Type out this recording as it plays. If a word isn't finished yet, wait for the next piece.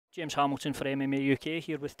James Hamilton for MMA UK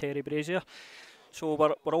here with Terry Brazier. So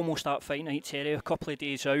we're almost at fight night, Terry, a couple of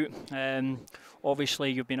days out.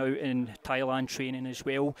 Obviously you've been out in Thailand training as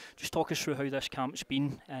well. Just talk us through how this camp's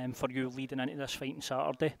been for you leading into this fight on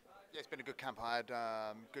Saturday. Yeah, it's been a good camp. I had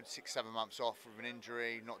good 6-7 months off with an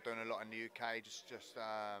injury, not doing a lot in the UK,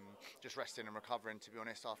 just resting and recovering. To be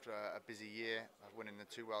honest, after a busy year, winning the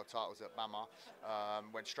 2 world titles at BAMA,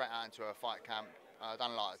 went straight out into a fight camp.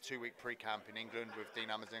 Done like a 2-week pre-camp in England with Dean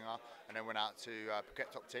Amazinger, and then went out to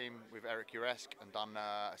Phuket Top Team with Eric Uresk and done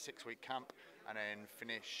a 6-week camp, and then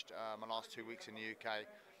finished my last 2 weeks in the UK.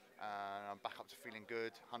 I'm back up to feeling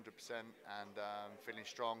good, 100%, and feeling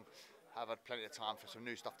strong. I've had plenty of time for some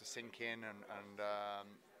new stuff to sink in, and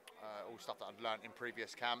all stuff that I've learned in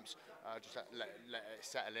previous camps. Just let it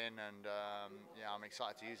settle in, and yeah, I'm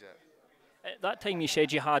excited to use it. At that time you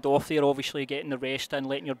said you had off there, obviously getting the rest in,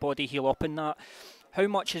 letting your body heal up and that. How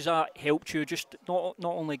much has that helped you just not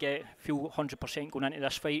only feel 100% going into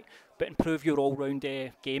this fight, but improve your all-round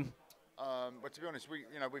game? But to be honest,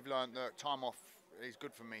 we've learned that time off is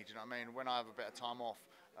good for me. Do you know what I mean? When I have a bit of time off,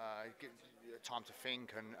 it gives you time to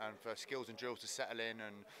think and for skills and drills to settle in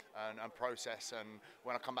and process. And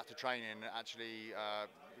when I come back to training, it actually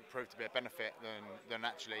proved to be a benefit than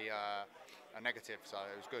actually a negative. So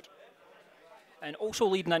it was good. And also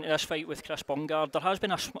leading into this fight with Chris Bungard, there has been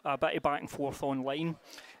a bit of back and forth online.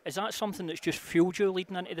 Is that something that's just fueled you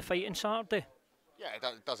leading into the fight on Saturday? Yeah,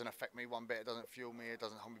 it doesn't affect me one bit. It doesn't fuel me. It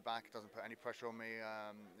doesn't hold me back. It doesn't put any pressure on me.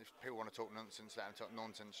 If people want to talk nonsense, let them talk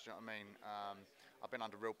nonsense. Do you know what I mean? I've been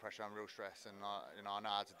under real pressure and real stress, and I know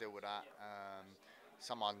how to deal with that.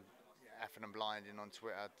 Someone effing and blinding on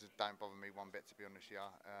Twitter don't bother me one bit, to be honest. Yeah,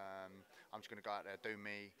 I'm just going to go out there, do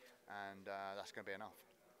me, and that's going to be enough.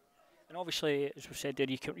 And obviously, as we said there,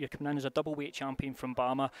 you're coming in as a double-weight champion from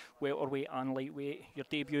BAMA, welterweight and lightweight. You're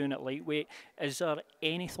debuting at lightweight. Is there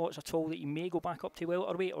any thoughts at all that you may go back up to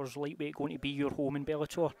welterweight, or is lightweight going to be your home in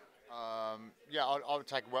Bellator? Yeah, I would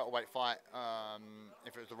take a welterweight fight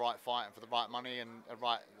if it was the right fight and for the right money and the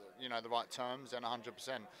right terms, then 100%.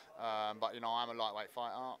 But I'm a lightweight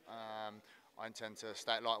fighter. I intend to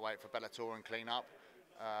stay at lightweight for Bellator and clean up.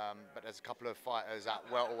 But there's a couple of fighters at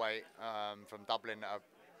welterweight from Dublin that are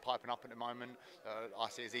piping up at the moment. I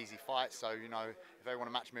see as easy fights, so if they want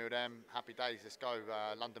to match me with them, happy days. Let's go,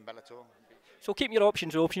 London Bellator. So keep your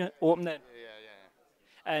options open then. Yeah.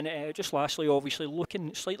 And just lastly, obviously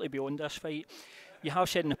looking slightly beyond this fight, you have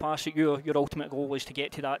said in the past that your ultimate goal is to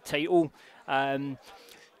get to that title. Do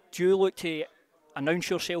you look to announce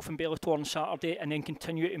yourself in Bellator on Saturday and then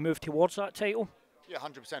continue to move towards that title? Yeah,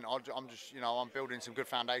 100%. I'm just, I'm building some good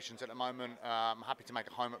foundations at the moment. I'm happy to make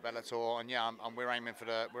a home at Bellator, and yeah, we're aiming for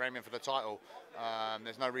the title.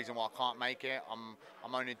 There's no reason why I can't make it.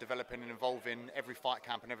 I'm only developing and evolving every fight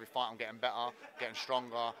camp, and every fight I'm getting better, getting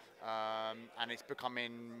stronger, and it's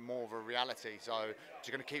becoming more of a reality. So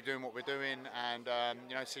just going to keep doing what we're doing, and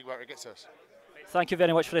see where it gets us. Thank you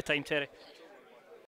very much for the time, Terry.